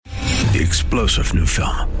The explosive new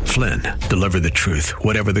film, Flynn, Deliver the Truth,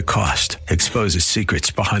 Whatever the Cost, exposes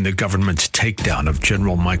secrets behind the government's takedown of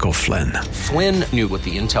General Michael Flynn. Flynn knew what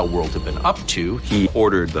the intel world had been up to. He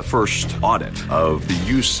ordered the first audit of the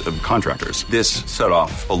use of contractors. This set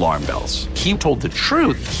off alarm bells. He told the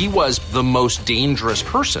truth. He was the most dangerous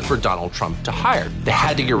person for Donald Trump to hire. They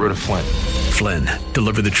had to get rid of Flynn. Flynn,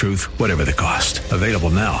 Deliver the Truth, Whatever the Cost. Available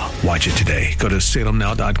now. Watch it today. Go to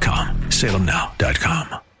salemnow.com.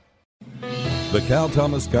 salemnow.com. The Cal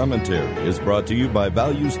Thomas Commentary is brought to you by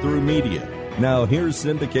Values Through Media. Now here's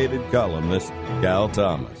syndicated columnist Cal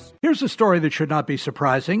Thomas. Here's a story that should not be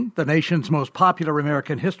surprising. The nation's most popular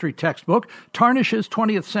American history textbook tarnishes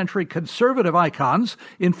 20th century conservative icons,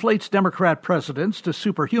 inflates Democrat presidents to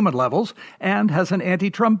superhuman levels, and has an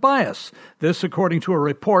anti-Trump bias. This, according to a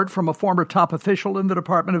report from a former top official in the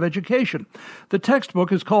Department of Education. The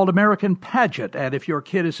textbook is called American Pageant, and if your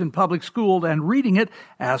kid is in public school and reading it,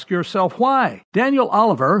 ask yourself why. Daniel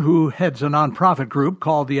Oliver, who heads a nonprofit group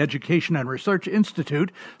called the Education and Research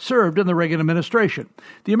Institute, served in the Reagan administration.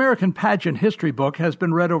 The American Pageant history book has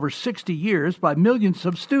been read over 60 years by millions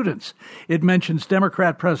of students. It mentions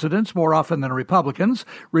Democrat presidents more often than Republicans,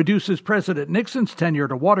 reduces President Nixon's tenure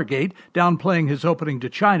to Watergate, downplaying his opening to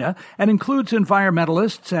China, and includes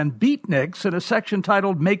environmentalists and beatniks in a section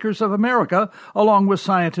titled Makers of America, along with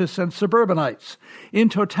scientists and suburbanites. In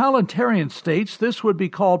totalitarian states, this would be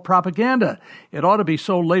called propaganda. It ought to be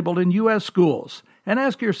so labeled in U.S. schools. And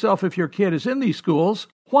ask yourself, if your kid is in these schools,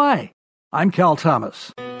 why? I'm Cal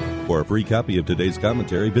Thomas. For a free copy of today's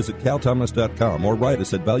commentary, visit calthomas.com or write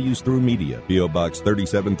us at Values Through Media, P.O. Box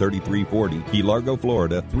 373340, Key Largo,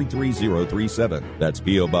 Florida 33037. That's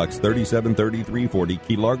P.O. Box 373340,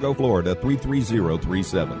 Key Largo, Florida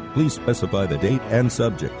 33037. Please specify the date and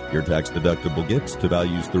subject. Your tax-deductible gifts to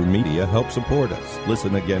Values Through Media help support us.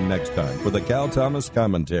 Listen again next time for the Cal Thomas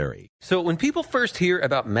Commentary. So when people first hear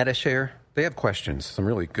about Medi-Share, they have questions, some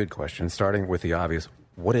really good questions, starting with the obvious.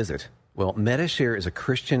 What is it? Well, Medi-Share is a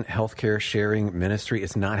Christian healthcare sharing ministry.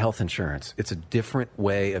 It's not health insurance. It's a different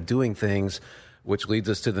way of doing things, which leads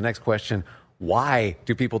us to the next question. Why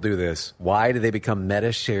do people do this? Why do they become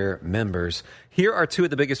Medi-Share members? Here are two of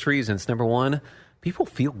the biggest reasons. Number one, people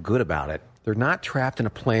feel good about it. They're not trapped in a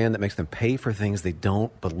plan that makes them pay for things they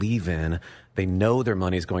don't believe in. They know their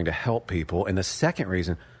money is going to help people. And the second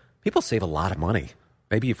reason, people save a lot of money.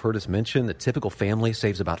 Maybe you've heard us mention the typical family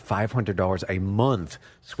saves about $500 a month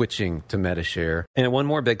switching to Medi-Share. And one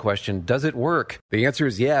more big question, does it work? The answer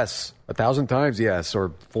is yes, 1,000 times yes,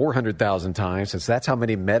 or 400,000 times, since that's how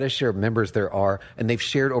many Medi-Share members there are, and they've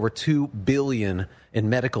shared over $2 billion in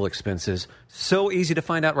medical expenses. So easy to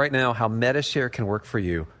find out right now how Medi-Share can work for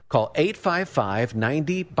you. Call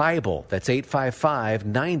 855-90-BIBLE. That's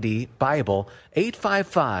 855-90-BIBLE,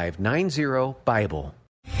 855-90-BIBLE.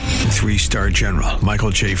 3-star General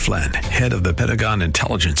Michael J. Flynn, head of the Pentagon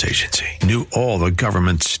Intelligence Agency, knew all the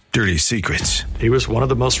government's dirty secrets. He was one of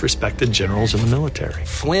the most respected generals in the military.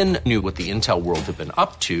 Flynn knew what the intel world had been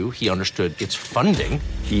up to. He understood its funding.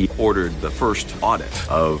 He ordered the first audit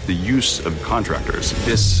of the use of contractors.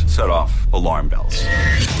 This set off alarm bells.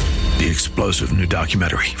 The explosive new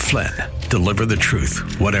documentary, Flynn, Deliver the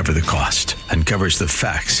Truth, Whatever the Cost, uncovers the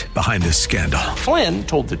facts behind this scandal. Flynn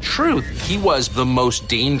told the truth. He was the most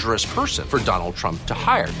dangerous person for Donald Trump to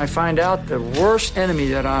hire. I find out the worst enemy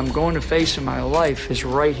that I'm going to face in my life is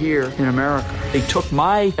right here in America. They took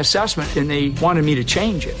my assessment and they wanted me to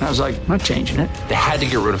change it. And I was like, I'm not changing it. They had to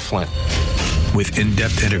get rid of Flynn. With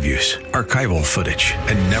in-depth interviews, archival footage,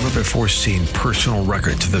 and never-before-seen personal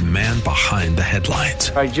records of the man behind the headlines.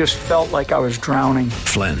 I just felt like I was drowning.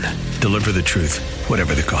 Flynn, Deliver the Truth,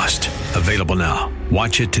 Whatever the Cost. Available now.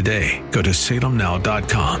 Watch it today. Go to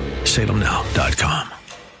salemnow.com. salemnow.com.